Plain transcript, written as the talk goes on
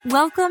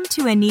Welcome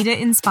to Anita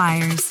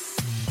Inspires.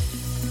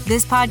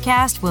 This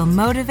podcast will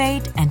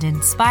motivate and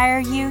inspire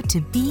you to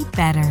be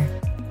better.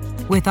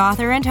 With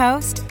author and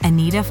host,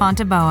 Anita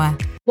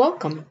Fontaboa.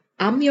 Welcome.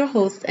 I'm your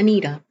host,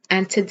 Anita,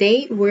 and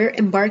today we're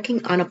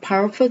embarking on a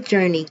powerful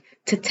journey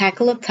to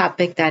tackle a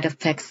topic that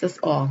affects us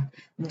all.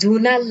 Do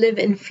not live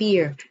in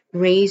fear.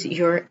 Raise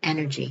your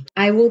energy.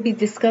 I will be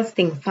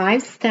discussing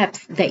 5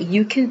 steps that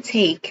you can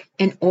take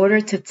in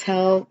order to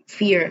tell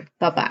fear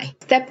bye-bye.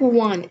 Step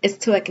 1 is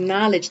to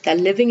acknowledge that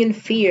living in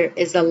fear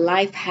is a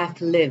life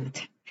half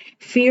lived.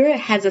 Fear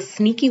has a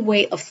sneaky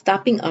way of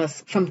stopping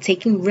us from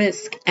taking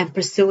risks and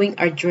pursuing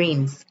our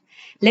dreams.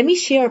 Let me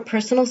share a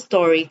personal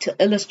story to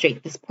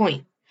illustrate this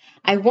point.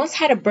 I once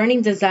had a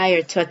burning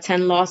desire to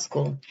attend law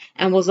school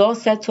and was all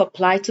set to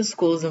apply to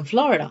schools in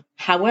Florida.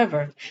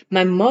 However,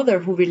 my mother,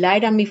 who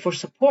relied on me for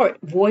support,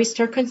 voiced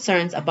her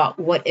concerns about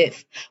what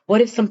if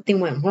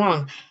something went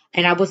wrong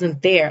and I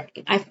wasn't there.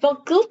 I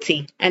felt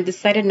guilty and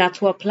decided not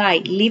to apply,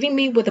 leaving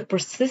me with the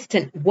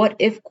persistent what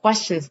if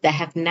questions that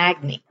have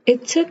nagged me.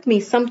 It took me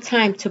some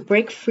time to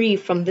break free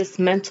from this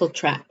mental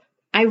trap.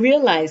 I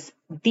realized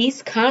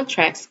these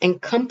contracts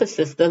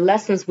encompasses the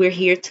lessons we're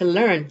here to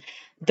learn,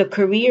 the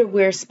career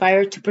we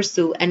aspire to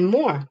pursue, and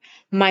more.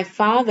 My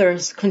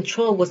father's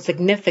control was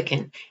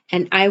significant,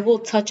 and I will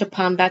touch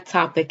upon that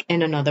topic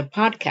in another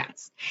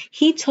podcast.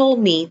 He told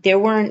me there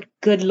weren't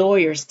good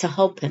lawyers to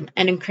help him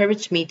and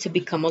encouraged me to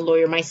become a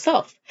lawyer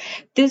myself.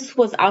 This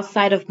was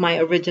outside of my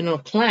original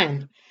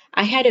plan.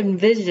 I had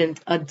envisioned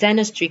a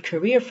dentistry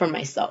career for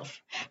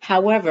myself.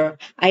 However,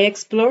 I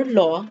explored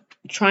law,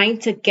 trying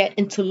to get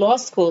into law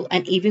school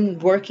and even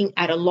working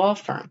at a law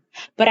firm.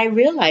 But I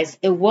realized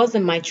it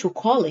wasn't my true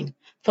calling.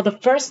 For the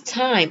first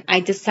time, I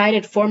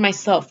decided for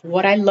myself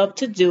what I loved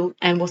to do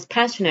and was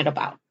passionate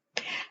about.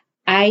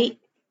 I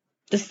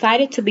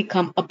decided to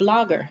become a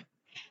blogger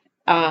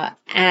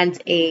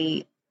and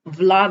a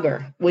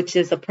vlogger, which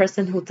is a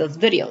person who does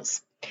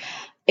videos.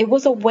 It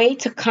was a way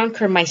to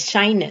conquer my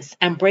shyness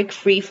and break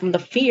free from the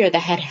fear that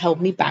had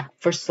held me back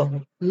for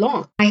so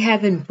long. I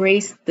have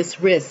embraced this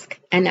risk,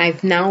 and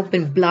I've now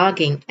been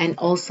blogging and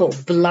also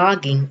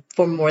vlogging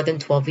for more than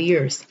 12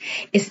 years.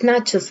 It's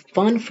not just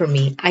fun for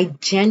me. I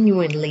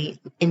genuinely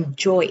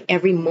enjoy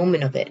every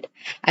moment of it.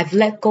 I've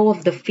let go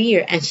of the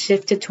fear and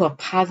shifted to a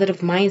positive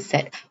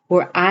mindset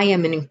where I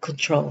am in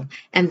control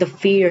and the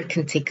fear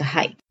can take a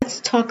hike. Let's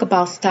talk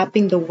about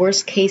stopping the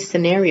worst case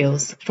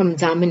scenarios from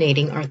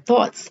dominating our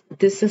thoughts.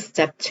 This is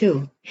step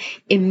 2.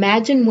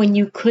 Imagine when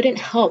you couldn't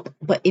help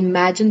but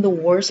imagine the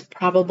worst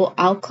probable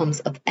outcomes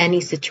of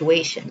any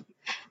situation.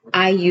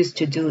 I used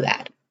to do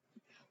that.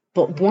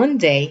 But one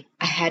day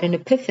I had an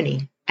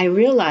epiphany. I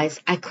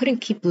realized I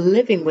couldn't keep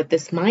living with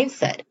this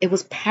mindset. It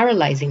was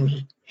paralyzing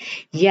me.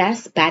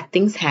 Yes, bad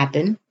things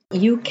happen.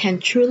 You can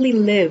truly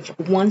live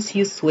once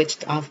you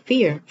switched off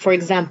fear. For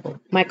example,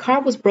 my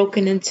car was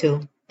broken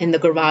into in the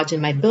garage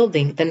in my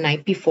building the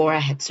night before I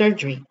had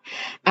surgery.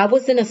 I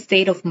was in a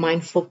state of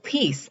mindful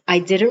peace. I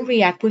didn't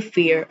react with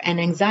fear and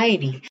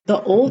anxiety.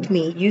 The old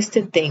me used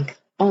to think,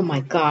 oh my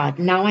God,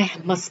 now I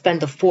must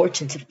spend a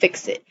fortune to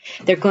fix it.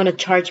 They're going to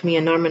charge me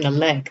an arm and a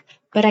leg.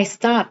 But I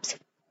stopped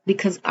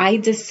because I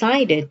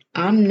decided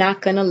I'm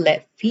not going to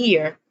let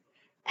fear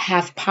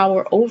have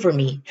power over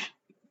me.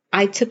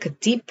 I took a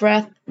deep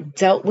breath,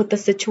 dealt with the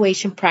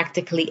situation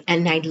practically,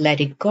 and I let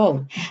it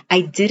go.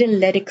 I didn't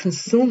let it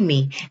consume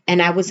me,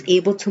 and I was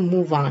able to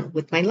move on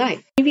with my life.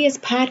 In the previous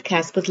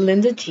podcast with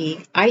Linda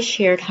G, I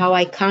shared how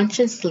I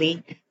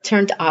consciously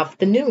turned off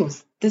the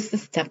news. This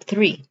is step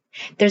 3.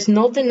 There's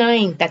no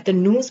denying that the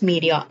news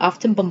media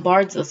often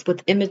bombards us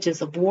with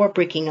images of war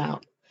breaking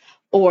out,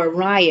 or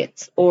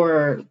riots,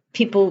 or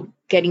people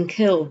getting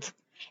killed,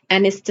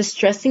 and it's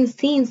distressing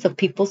scenes of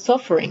people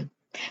suffering.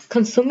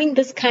 Consuming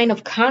this kind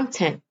of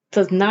content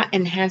does not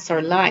enhance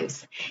our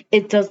lives.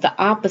 It does the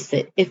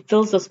opposite. It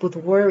fills us with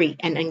worry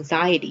and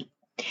anxiety.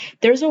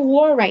 There's a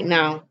war right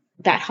now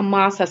that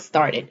Hamas has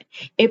started.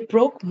 It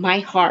broke my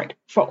heart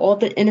for all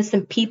the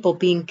innocent people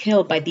being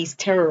killed by these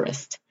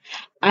terrorists.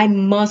 I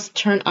must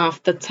turn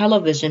off the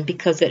television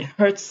because it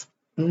hurts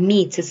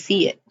me to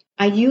see it.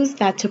 I use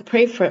that to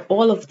pray for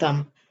all of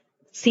them.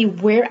 See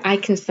where I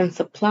can send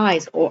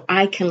supplies or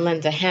I can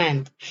lend a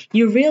hand.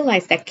 You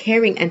realize that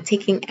caring and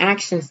taking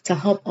actions to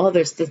help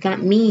others does not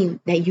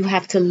mean that you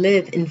have to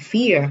live in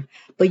fear,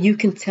 but you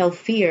can tell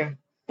fear,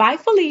 bye,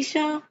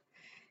 Felicia.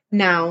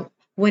 Now,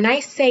 when I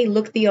say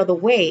look the other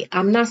way,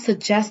 I'm not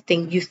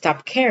suggesting you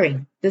stop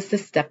caring. This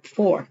is step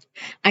 4.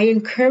 I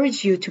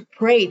encourage you to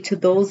pray to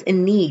those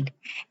in need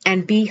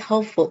and be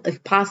helpful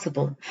if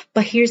possible.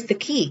 But here's the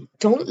key.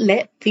 Don't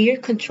let fear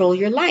control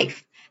your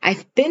life.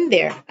 I've been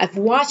there. I've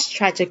watched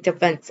tragic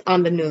events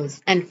on the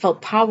news and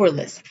felt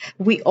powerless.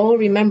 We all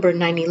remember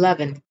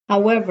 9/11.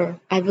 However,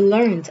 I've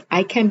learned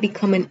I can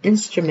become an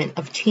instrument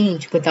of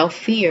change without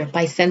fear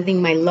by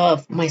sending my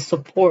love, my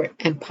support,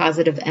 and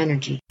positive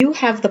energy. You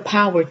have the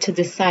power to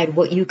decide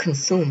what you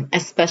consume,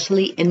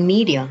 especially in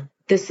media.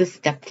 This is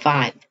step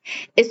 5.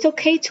 It's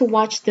okay to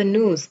watch the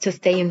news to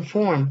stay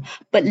informed,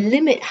 but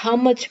limit how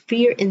much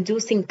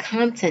fear-inducing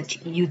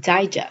content you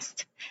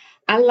digest.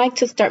 I like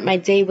to start my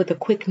day with a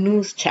quick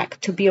news check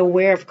to be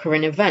aware of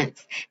current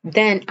events.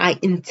 Then I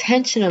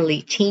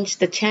intentionally change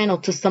the channel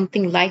to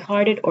something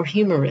lighthearted or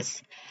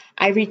humorous.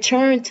 I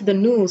return to the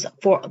news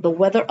for the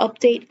weather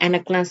update and a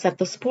glance at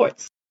the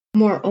sports.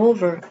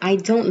 Moreover, I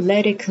don't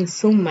let it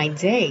consume my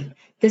day.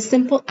 This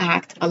simple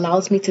act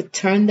allows me to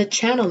turn the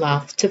channel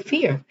off to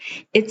fear.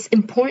 It's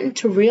important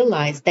to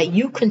realize that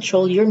you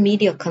control your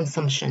media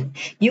consumption.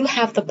 You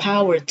have the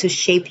power to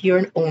shape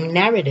your own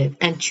narrative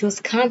and choose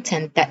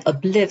content that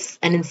uplifts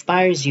and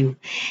inspires you.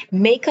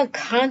 Make a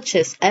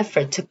conscious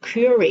effort to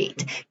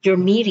curate your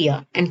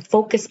media and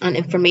focus on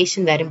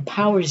information that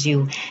empowers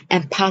you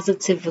and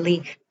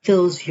positively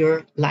fills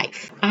your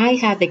life. I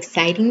have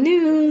exciting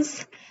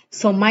news.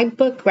 So my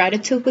book,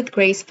 Gratitude with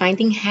Grace,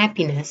 Finding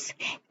Happiness,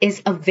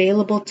 is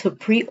available to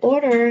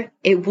pre-order.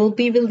 It will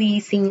be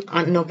releasing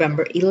on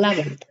November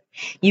 11th.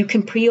 You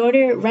can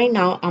pre-order it right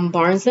now on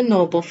Barnes &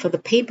 Noble for the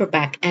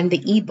paperback and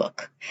the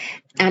ebook,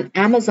 and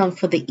Amazon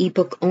for the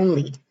ebook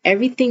only.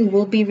 Everything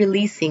will be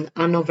releasing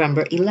on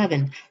November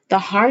 11th. The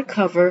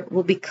hardcover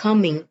will be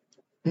coming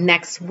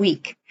next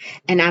week,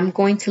 and I'm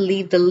going to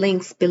leave the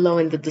links below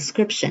in the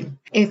description.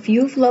 If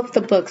you've loved the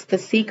books The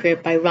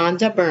Secret by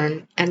Rhonda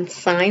Byrne and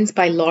Signs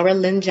by Laura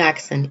Lynn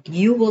Jackson,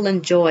 you will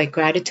enjoy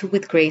Gratitude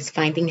with Grace,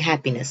 Finding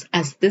Happiness,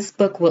 as this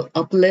book will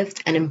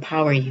uplift and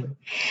empower you.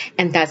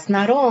 And that's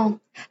not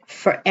all.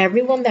 For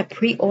everyone that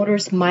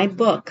pre-orders my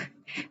book,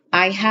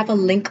 I have a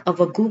link of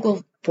a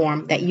Google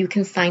form that you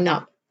can sign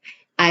up.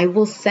 I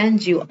will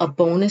send you a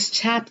bonus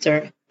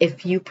chapter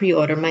if you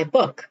pre-order my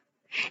book.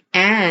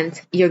 And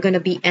you're going to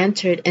be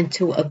entered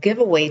into a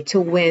giveaway to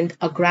win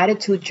a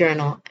gratitude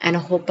journal and a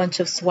whole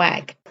bunch of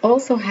swag.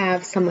 Also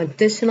have some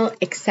additional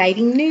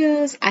exciting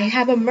news. I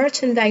have a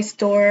merchandise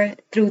store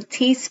through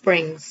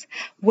Teesprings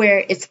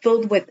where it's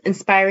filled with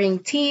inspiring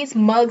tees,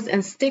 mugs,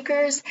 and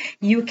stickers.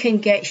 You can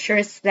get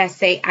shirts that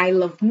say, I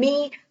love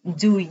me,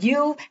 do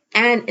you,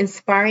 and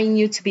inspiring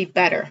you to be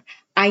better.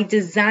 I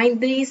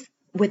designed these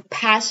with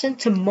passion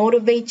to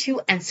motivate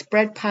you and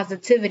spread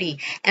positivity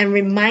and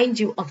remind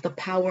you of the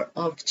power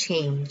of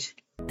change.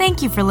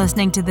 Thank you for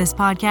listening to this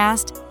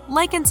podcast.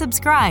 Like and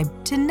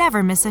subscribe to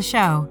never miss a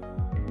show.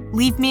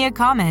 Leave me a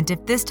comment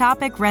if this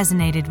topic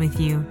resonated with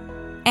you.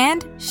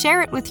 And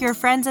share it with your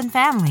friends and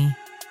family.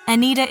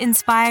 Anita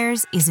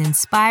Inspires is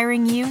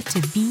inspiring you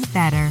to be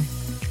better.